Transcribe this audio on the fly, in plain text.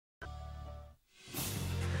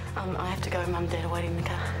I have to go. Mum and Dad are waiting in the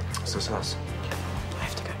car. What's this house? I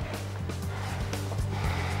have to go.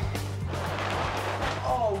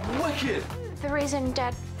 Oh, wicked! The reason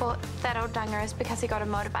Dad bought that old dunger is because he got a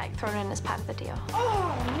motorbike thrown in as part of the deal.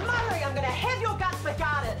 Oh, Murray, I'm going to have your guts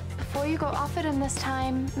regarded. Before you go off it in this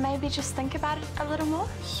time, maybe just think about it a little more.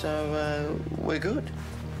 So, we're good?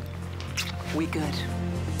 We good.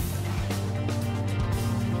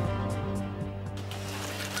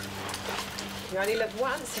 You only live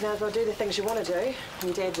once, you might as well do the things you want to do.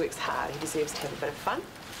 Your dad works hard. He deserves to have a bit of fun.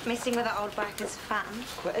 Messing with an old bike is fun.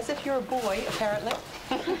 Well, as if you're a boy, apparently.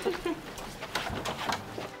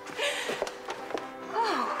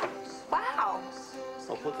 Oh, wow.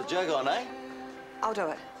 I'll put the jug on, eh? I'll do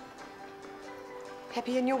it.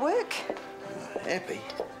 Happy in your work? Happy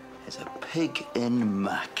as a pig in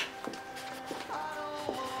muck.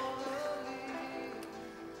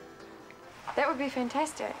 That would be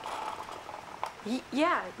fantastic.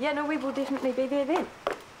 Yeah, no, we will definitely be there then.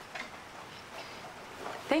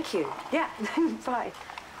 Thank you. Yeah, bye.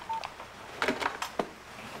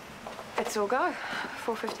 Let's all go.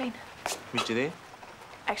 4:15. Meet you there?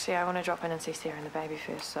 Actually, I want to drop in and see Sarah and the baby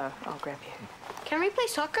first, so I'll grab you. Can we play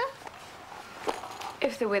soccer?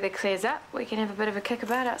 If the weather clears up, we can have a bit of a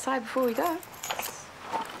kickabout outside before we go.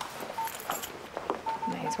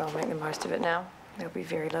 May as well make the most of it now. There'll be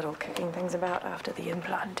very little kicking things about after the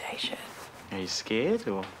implantation. Are you scared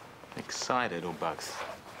or excited or bugs?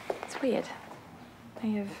 It's weird. I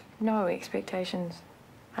have no expectations.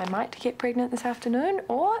 I might get pregnant this afternoon,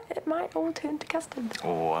 or it might all turn to custard.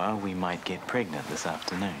 Or we might get pregnant this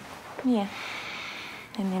afternoon. Yeah.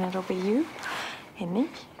 And then it'll be you, and me,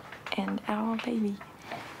 and our baby.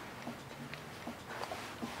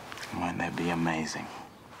 Won't that be amazing?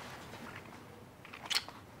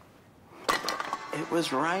 It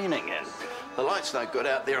was raining and the light's no good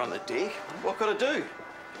out there on the deck. What could I do?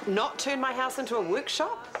 Not turn my house into a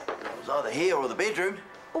workshop? It was either here or the bedroom.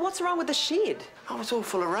 Well, what's wrong with the shed? Oh, it's all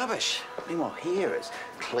full of rubbish. Meanwhile, here it's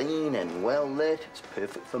clean and well lit. It's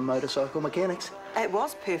perfect for motorcycle mechanics. It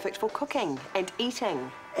was perfect for cooking and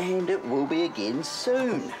eating. And it will be again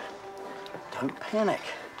soon. Don't panic.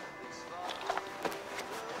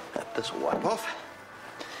 This will wipe off.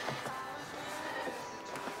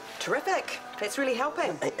 Terrific. That's really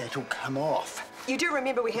helping. It'll come off. You do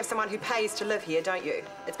remember we have someone who pays to live here, don't you?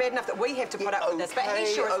 It's bad enough that we have to put up with this, but he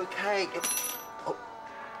sure is... Okay. Oh,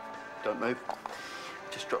 don't move.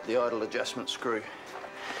 Just drop the idle adjustment screw.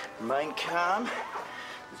 Remain calm.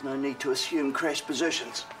 There's no need to assume crash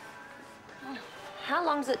positions. How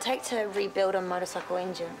long does it take to rebuild a motorcycle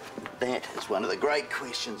engine? That is one of the great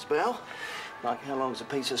questions, Belle. Like how long's a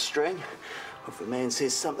piece of string? If a man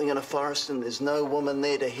says something in a forest and there's no woman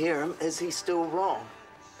there to hear him, is he still wrong?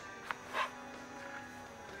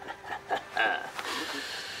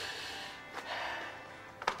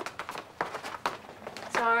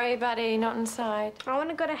 Sorry, buddy, not inside. I want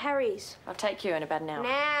to go to Harry's. I'll take you in about an hour.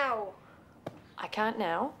 Now. I can't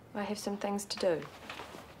now. I have some things to do.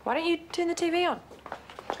 Why don't you turn the TV on?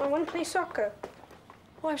 I want to play soccer.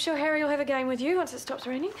 Well, I'm sure Harry will have a game with you once it stops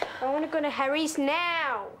raining. I want to go to Harry's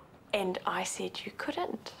now. And I said you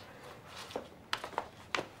couldn't.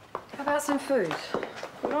 How about some food?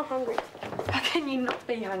 I'm not hungry. How can you not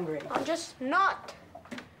be hungry? I'm just not.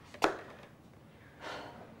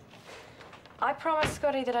 I promised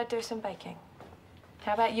Scotty that I'd do some baking.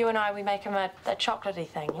 How about you and we make him a chocolatey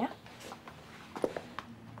thing, yeah?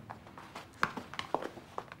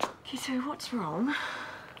 Okay, so what's wrong?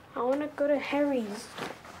 I want to go to Harry's.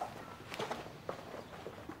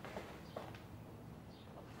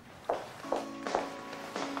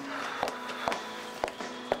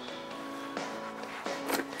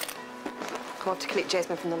 I'm off to collect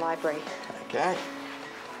Jasmine from the library. Okay.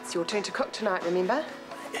 It's your turn to cook tonight, remember?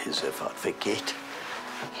 As if I'd forget.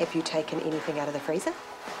 Have you taken anything out of the freezer?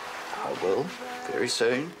 I will, very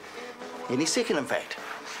soon. Any second, in fact.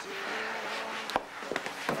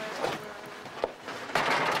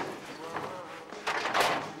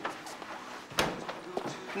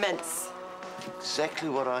 Mince. Exactly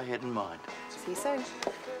what I had in mind. See you soon.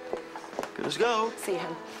 Good as gold. See you,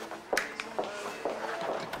 hon.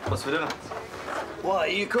 What's for dinner? Why are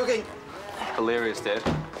you cooking? Hilarious, Dad.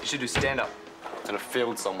 You should do stand-up in a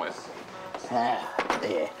field somewhere. Ah,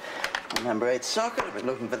 there. My number 8 socket. I've been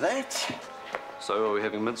looking for that. So are we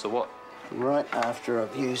having mince or what? Right after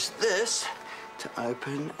I've used this to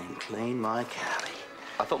open and clean my carby.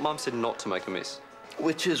 I thought Mum said not to make a mess.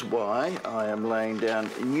 Which is why I am laying down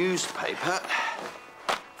newspaper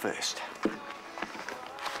first.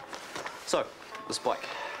 So, this bike.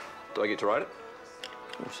 Do I get to ride it?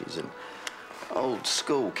 Well, she's an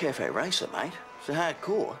old-school cafe racer, mate. It's a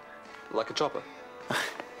hardcore. Like a chopper?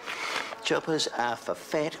 Choppers are for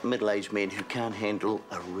fat, middle-aged men who can't handle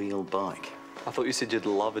a real bike. I thought you said you'd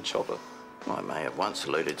love a chopper. I may have once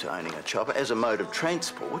alluded to owning a chopper as a mode of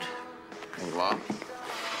transport. Anyway,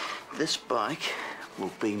 this bike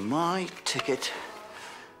will be my ticket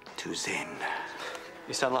to Zen.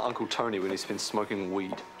 You sound like Uncle Tony when he's been smoking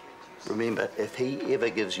weed. Remember, if he ever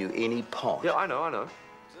gives you any pot... Yeah, I know.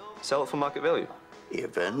 Sell it for market value.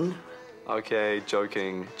 Evan? Okay,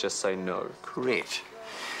 joking. Just say no. Correct.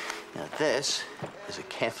 Now, this is a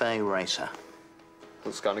cafe racer.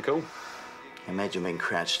 Looks kind of cool. Imagine being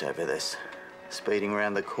crouched over this, speeding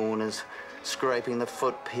around the corners, scraping the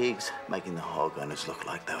foot pegs, making the hog owners look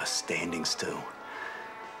like they were standing still.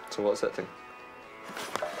 So what's that thing?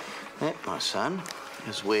 That, my son,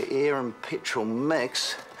 is where air and petrol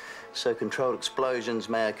mix, so controlled explosions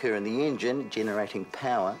may occur in the engine, generating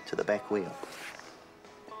power to the back wheel.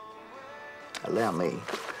 Allow me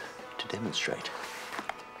to demonstrate.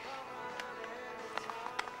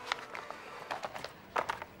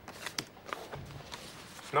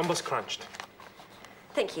 Numbers crunched.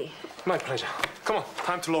 Thank you. My pleasure. Come on,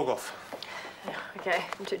 time to log off. Yeah, okay,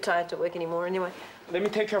 I'm too tired to work anymore anyway. Let me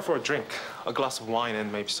take you out for a drink. A glass of wine and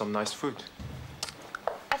maybe some nice food.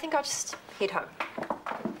 I think I'll just head home.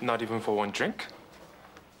 Not even for one drink?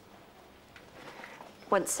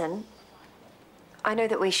 Winston, I know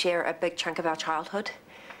that we share a big chunk of our childhood,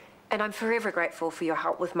 and I'm forever grateful for your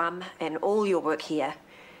help with Mum and all your work here.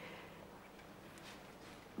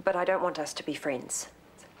 But I don't want us to be friends.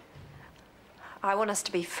 I want us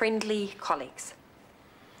to be friendly colleagues.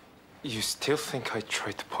 You still think I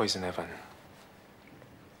tried to poison Evan?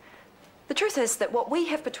 The truth is that what we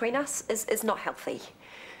have between us is not healthy.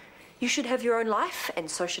 You should have your own life, and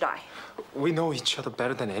so should I. We know each other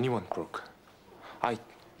better than anyone, Brooke. I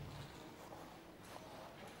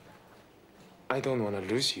don't want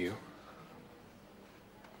to lose you.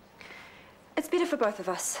 It's better for both of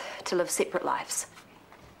us to live separate lives.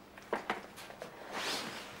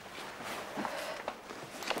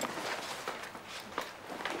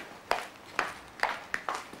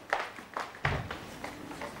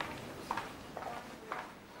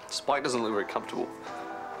 Spike doesn't look very comfortable.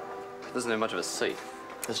 It doesn't have much of a seat.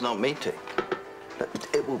 It's not meant to. But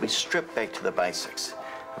it will be stripped back to the basics.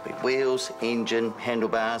 It'll be wheels, engine,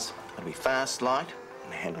 handlebars. It'll be fast, light,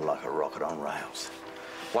 and handle like a rocket on rails.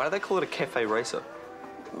 Why do they call it a cafe racer?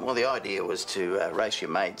 Well, the idea was to race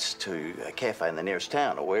your mates to a cafe in the nearest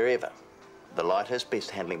town or wherever. The lightest,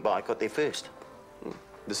 best handling bike got there first.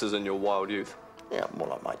 This is in your wild youth. Yeah, more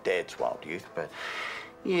like my dad's wild youth, but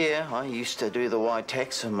yeah, I used to do the wide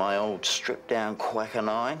tax in my old stripped-down Quacker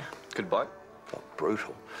 9. Good bike? Oh,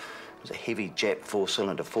 brutal. It was a heavy Jap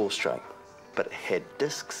four-cylinder four-stroke, but it had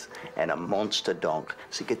discs and a monster donk,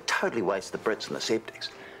 so you could totally waste the Brits and the septics.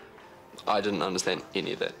 I didn't understand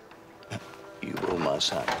any of that. You will, my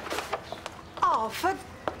son. Oh, for...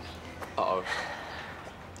 Uh-oh.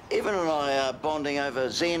 Evan and I are bonding over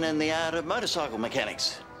Zen and the art of motorcycle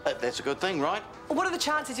mechanics. That's a good thing, right? What are the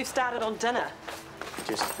chances you've started on dinner?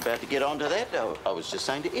 Just about to get onto that. I was just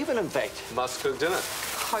saying to Evan, in fact. Must cook dinner.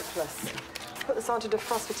 Hopeless. Put this on to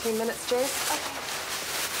defrost for 10 minutes, Jess.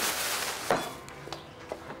 Okay.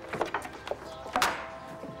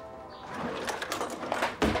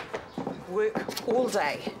 Work all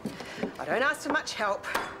day. I don't ask for much help.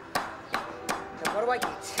 But what do I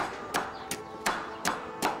get?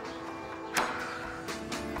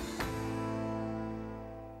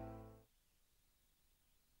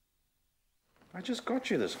 I just got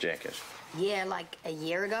you this jacket. Yeah, like a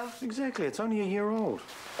year ago. Exactly, it's only a year old.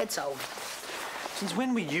 It's old. Since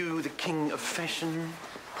when were you the king of fashion?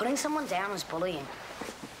 Putting someone down is bullying.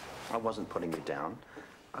 I wasn't putting you down.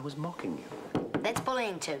 I was mocking you. That's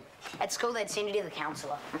bullying too. At school, they'd send you to the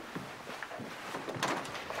counselor.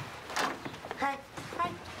 Hey, hey.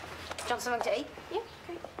 Do you want something to eat? Yeah,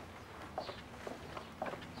 okay.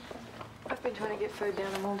 I've been trying to get food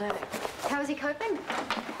down him all day. How is he coping?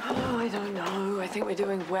 Oh, I don't know. I think we're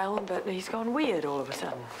doing well, but he's gone weird all of a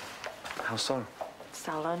sudden. How so?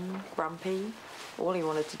 Sullen, grumpy. All he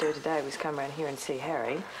wanted to do today was come around here and see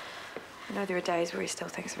Harry. I know there are days where he still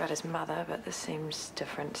thinks about his mother, but this seems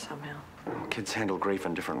different somehow. Kids handle grief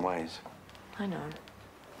in different ways. I know.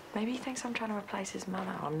 Maybe he thinks I'm trying to replace his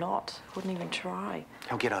mother. I'm not. Wouldn't even try.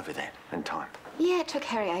 He'll get over that in time. Yeah, it took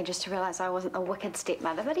Harry ages to realise I wasn't the wicked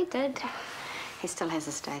stepmother, but he did. He still has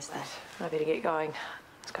his days, though. I better get going.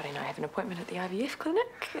 Scotty and I have an appointment at the IVF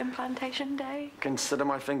clinic, implantation day. Consider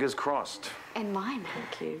my fingers crossed. And mine.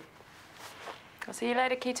 Thank you. I'll see you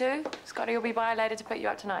later, Kitu. Scotty will be by later to pick you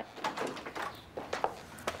up tonight.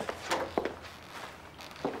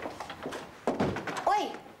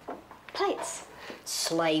 Oi!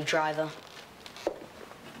 slave driver.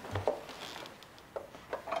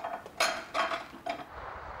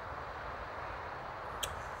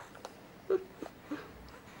 Does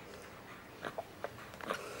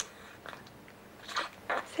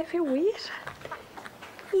that feel weird?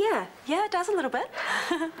 Yeah, it does a little bit.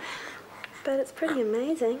 But it's pretty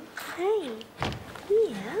amazing. Hey.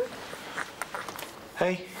 Yeah.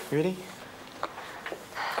 Hey, you ready?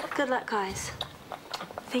 Good luck, guys.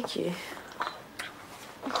 Thank you.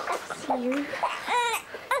 See you.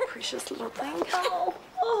 Precious little thing.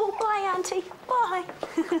 Oh, bye, Auntie. Bye.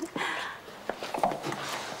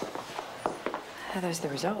 Are those the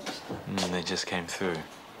results? They just came through.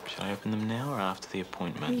 Should I open them now or after the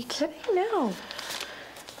appointment? Are you kidding? No.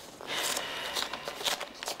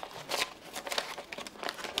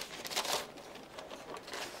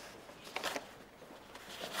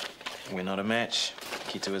 We're not a match.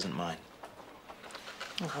 Kito isn't mine.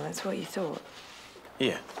 Oh, that's what you thought.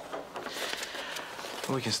 Yeah.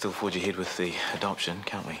 We can still forge ahead with the adoption,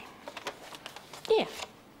 can't we? Yeah.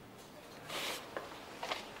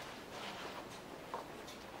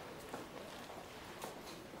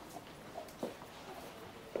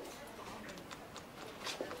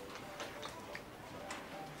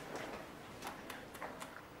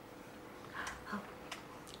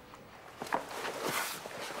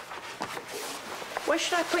 Where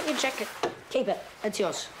should I put your jacket? Keep it. It's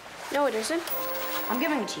yours. No, it isn't. I'm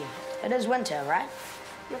giving it to you. It is winter, right?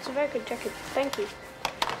 That's a very good jacket. Thank you.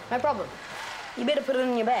 No problem. You better put it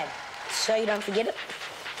in your bag so you don't forget it.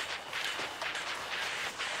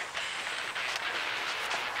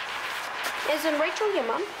 Isn't Rachel your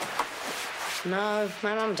mum? No,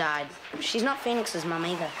 my mum died. She's not Phoenix's mum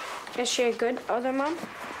either. Is she a good other mum?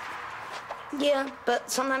 Yeah, but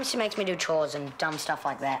sometimes she makes me do chores and dumb stuff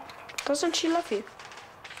like that. Doesn't she love you?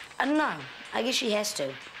 I don't know. I guess she has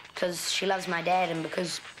to. Because she loves my dad and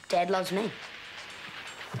because Dad loves me.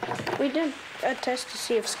 We did a test to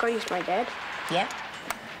see if Scotty's my dad. Yeah?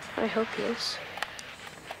 I hope he is.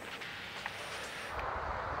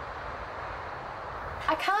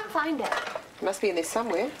 I can't find it. Must be in there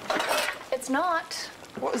somewhere. It's not.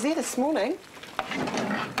 What was there this morning?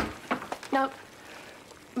 No.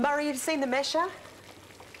 Murray, you've seen the masher?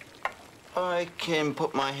 I can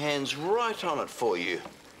put my hands right on it for you.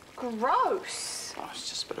 Gross. Oh, it's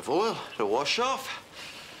just a bit of oil to wash off.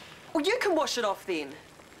 Well, you can wash it off then.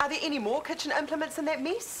 Are there any more kitchen implements in that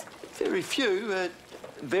mess? Very few,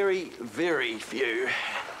 very, very few.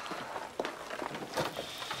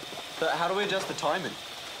 But how do we adjust the timing?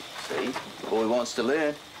 See, boy wants to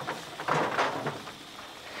learn.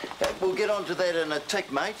 We'll get on to that in a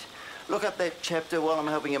tick, mate. Look up that chapter while I'm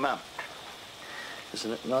helping him up.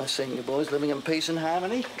 Isn't it nice seeing you boys living in peace and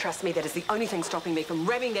harmony? Trust me, that is the only thing stopping me from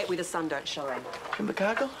ramming that where the sun don't shine.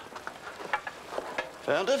 Kimbercargill?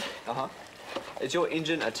 Found it? Uh-huh. Is your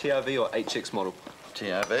engine a TRV or HX model?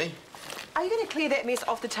 TRV. Are you going to clear that mess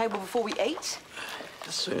off the table before we eat?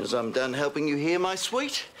 As soon as I'm done helping you here, my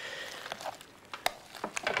sweet.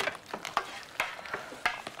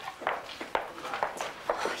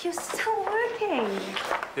 Oh, you're still working.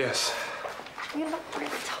 Yes, You look really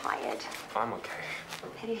tired. I'm okay.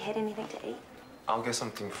 Have you had anything to eat? I'll get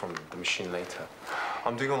something from the machine later.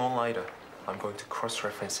 I'm doing an all-nighter. I'm going to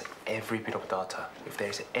cross-reference every bit of data. If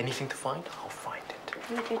there's anything to find, I'll find it.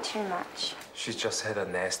 You do too much. She's just had a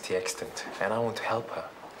nasty accident, and I want to help her.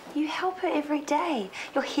 You help her every day.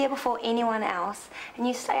 You're here before anyone else, and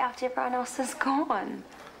you stay after everyone else is gone.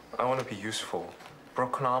 I want to be useful.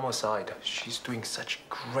 Broken arm aside, she's doing such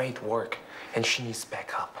great work, and she needs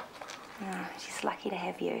backup. Oh, she's lucky to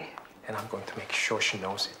have you. And I'm going to make sure she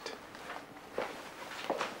knows it.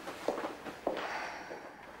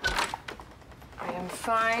 I am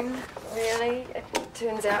fine, really. It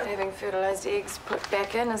turns out having fertilized eggs put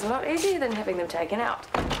back in is a lot easier than having them taken out.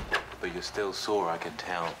 But you're still sore, I can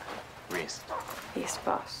tell. Rest. Yes,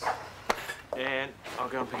 boss. And I'll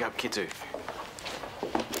go and pick up Kitu.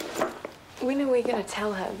 When are we going to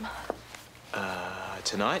tell him?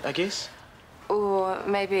 Tonight, I guess? Or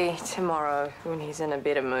maybe tomorrow, when he's in a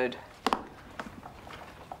better mood.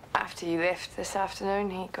 After you left this afternoon,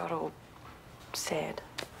 he got all sad.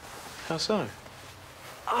 How so?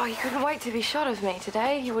 Oh, he couldn't wait to be shot of me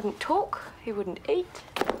today. He wouldn't talk. He wouldn't eat.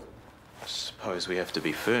 I suppose we have to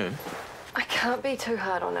be firm. I can't be too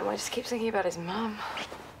hard on him. I just keep thinking about his mum.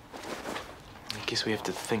 I guess we have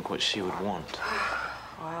to think what she would want.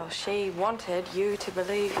 Well, she wanted you to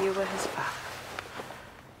believe you were his father.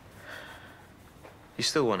 You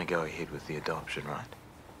still want to go ahead with the adoption, right?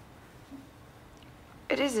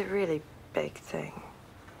 It is a really big thing.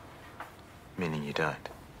 Meaning you don't?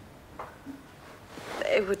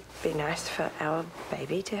 It would be nice for our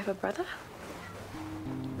baby to have a brother.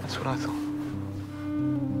 That's what I thought.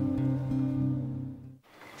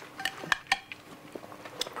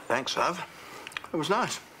 Thanks, love. It was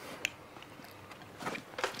nice.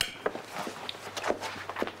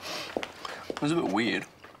 It was a bit weird.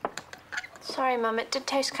 Sorry, Mum, it did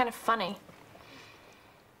taste kind of funny.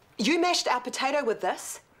 You mashed our potato with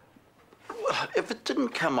this? Well, if it didn't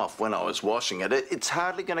come off when I was washing it, it's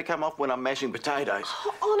hardly going to come off when I'm mashing potatoes.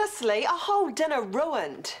 Honestly, a whole dinner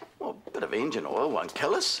ruined. Well, a bit of engine oil won't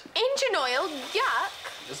kill us. Engine oil?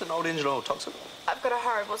 Yuck. Isn't old engine oil toxic? I've got a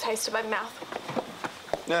horrible taste in my mouth.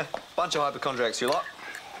 Yeah, bunch of hypochondriacs, you lot.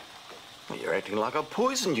 Well, you're acting like I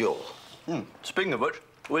poisoned you all. Speaking of which,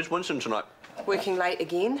 where's Winston tonight? Working late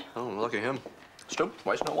again. Oh, lucky him. Still,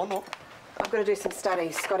 wasting not one more. I've got to do some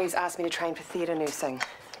studies. Scotty's asked me to train for theatre nursing.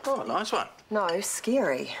 Oh, nice one. No,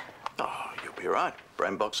 scary. Oh, you'll be right.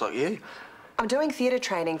 Brain box like you. I'm doing theatre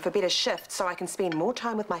training for better shifts so I can spend more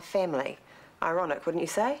time with my family. Ironic, wouldn't you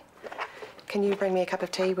say? Can you bring me a cup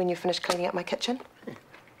of tea when you finish cleaning up my kitchen?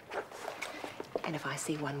 And if I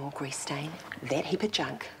see one more grease stain, that heap of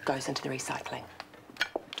junk goes into the recycling.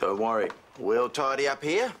 Don't worry. We'll tidy up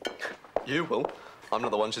here. You will. I'm not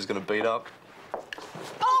the one she's going to beat up.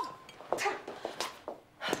 Oh!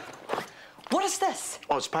 What is this?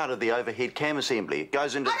 Oh, it's part of the overhead cam assembly. It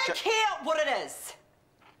goes into I don't care what it is.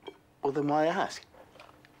 Well, then why ask?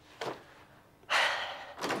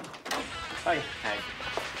 Hey.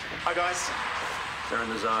 Hi, guys. They're in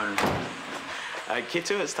the zone.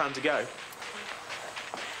 Kitu, it's time to go.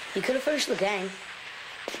 You could have finished the game.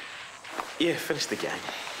 Yeah, finish the game.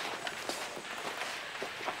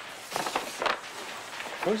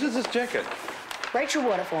 Whose is this jacket? Rachel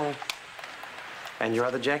bought it for me. And your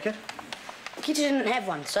other jacket? Kitty didn't have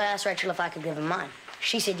one, so I asked Rachel if I could give him mine.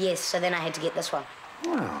 She said yes, so then I had to get this one.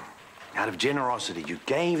 Well, out of generosity, you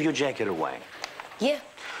gave your jacket away. Yeah,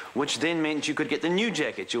 Which then meant you could get the new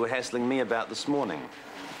jacket you were hassling me about this morning.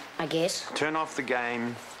 I guess. Turn off the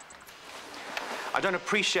game. I don't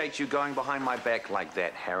appreciate you going behind my back like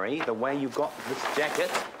that, Harry. The way you got this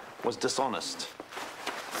jacket was dishonest.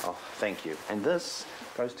 Oh, thank you. And this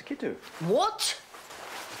goes to Kitu. What?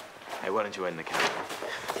 Hey, why don't you wait in the car?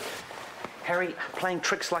 Harry, playing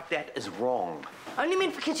tricks like that is wrong. Only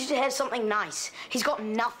meant for Kitty to have something nice. He's got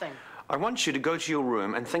nothing. I want you to go to your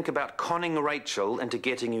room and think about conning Rachel into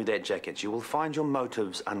getting you that jacket. You will find your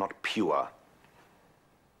motives are not pure.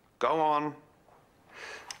 Go on.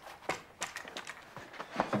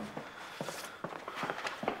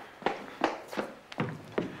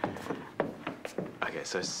 Okay,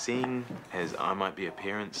 so seeing as I might be a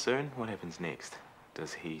parent soon, what happens next?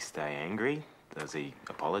 Does he stay angry? Does he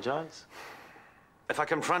apologize? If I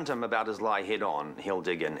confront him about his lie head on, he'll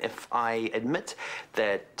dig in. If I admit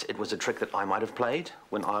that it was a trick that I might have played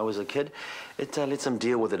when I was a kid, it lets him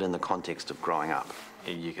deal with it in the context of growing up.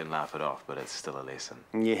 You can laugh it off, but it's still a lesson.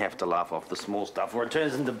 You have to laugh off the small stuff or it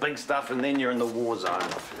turns into big stuff and then you're in the war zone.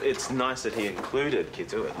 It's nice that he included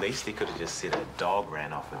Kitu. At least he could have just said a dog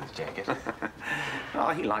ran off with his jacket.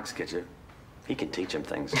 Oh, he likes Kitu. He can teach him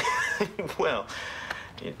things. Well,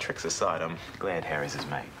 yeah, tricks aside, I'm glad Harry's his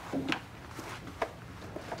mate.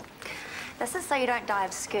 This is so you don't die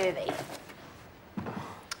of scurvy.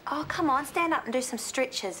 Oh, come on, stand up and do some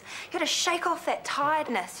stretches. You gotta shake off that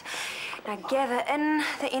tiredness. Now gather in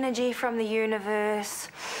the energy from the universe.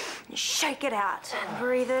 And shake it out. And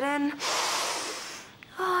breathe it in.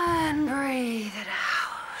 And breathe it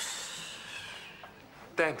out.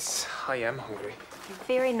 Thanks. I am hungry. You're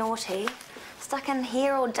very naughty. Stuck in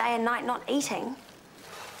here all day and night not eating.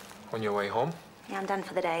 On your way home, Yeah, I'm done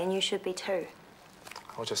for the day and you should be too.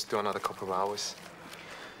 I'll just do another couple of hours.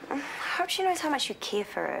 I hope she knows how much you care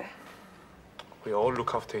for her. We all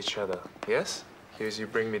look after each other, yes? Here's you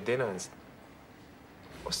bring me dinner and...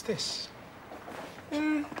 What's this?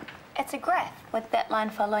 It's a graph with that line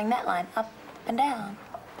following that line, up and down.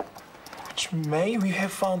 Which may we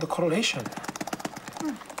have found a correlation.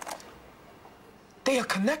 They are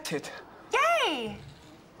connected. Yay!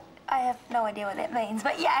 I have no idea what that means,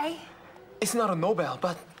 but yay. It's not a Nobel,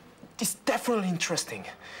 but it's definitely interesting.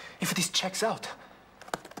 If this checks out.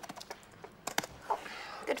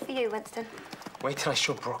 Good for you, Winston. Wait till I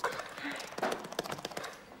show Brooke.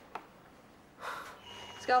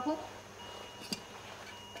 Scalpel.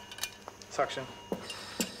 Suction.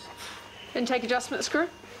 Intake adjustment screw.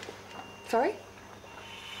 Sorry?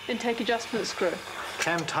 Intake adjustment screw.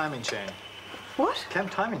 Cam timing chain. What? Cam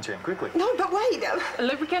timing chain, quickly. No, but wait. A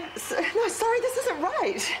lubricant? No, sorry, this isn't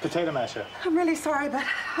right. Potato masher. I'm really sorry, but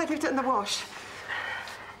I left it in the wash.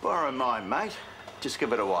 Borrow mine, mate. Just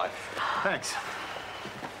give it a wipe. Thanks.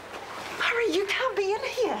 I Harry, you can't be in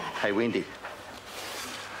here. Hey, Wendy.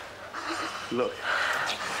 Look.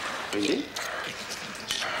 Wendy?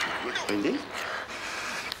 Wendy?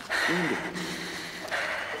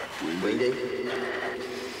 Wendy?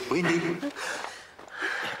 Wendy? Wendy?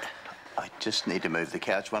 I just need to move the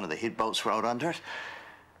couch. One of the head bolts rolled under it.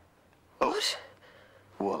 Oh. What?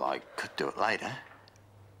 Well, I could do it later.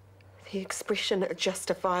 The expression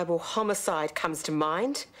justifiable homicide comes to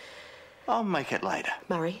mind. I'll make it later.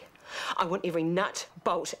 Murray, I want every nut,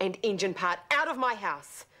 bolt and engine part out of my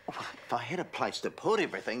house. Well, if I had a place to put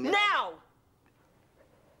everything, then... Now!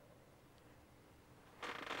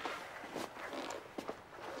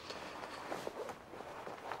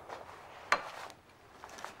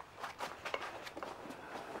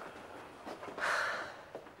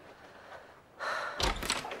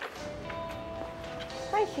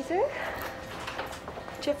 Thank you, Sue.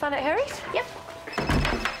 Did you have fun at Harry's? Yep.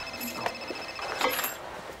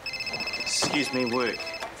 Excuse me, work.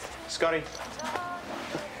 Scotty.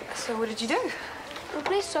 So what did you do? We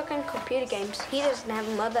play soccer and computer games. He doesn't have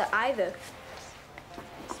a mother either.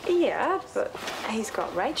 Yeah, but he's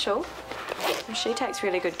got Rachel. And she takes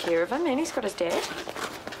really good care of him, and he's got his dad.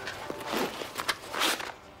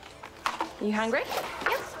 You hungry?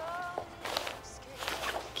 Yep.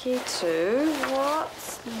 Kitu,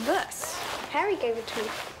 what's this? Harry gave it to me.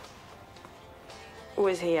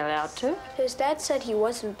 Was he allowed to? His dad said he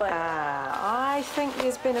wasn't, but... I think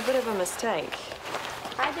there's been a bit of a mistake.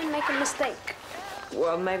 I didn't make a mistake.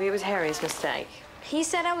 Well, maybe it was Harry's mistake. He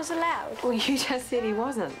said I was allowed. Well, you just said he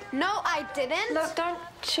wasn't. No, I didn't. Look, don't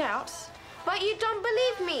shout. But you don't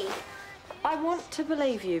believe me. I want to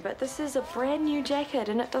believe you, but this is a brand new jacket,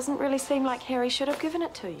 and it doesn't really seem like Harry should have given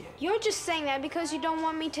it to you. You're just saying that because you don't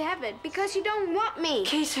want me to have it. Because you don't want me.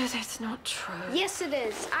 Kitu, that's not true. Yes, it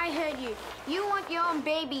is. I heard you. You want your own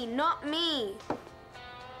baby, not me.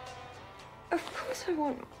 Of course I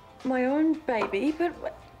want my own baby, but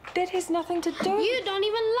that has nothing to do... You don't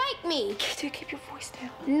even like me. Kitu, keep your voice down.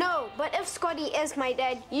 No, but if Scotty is my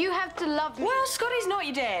dad, you have to love me. Well, Scotty's not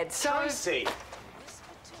your dad, so... Tracy!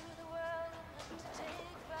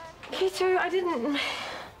 Kitu, I didn't...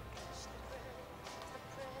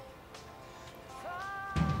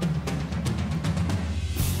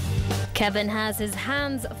 Kevin has his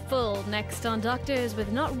hands full next on Doctors,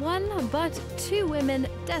 with not one but two women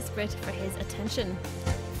desperate for his attention.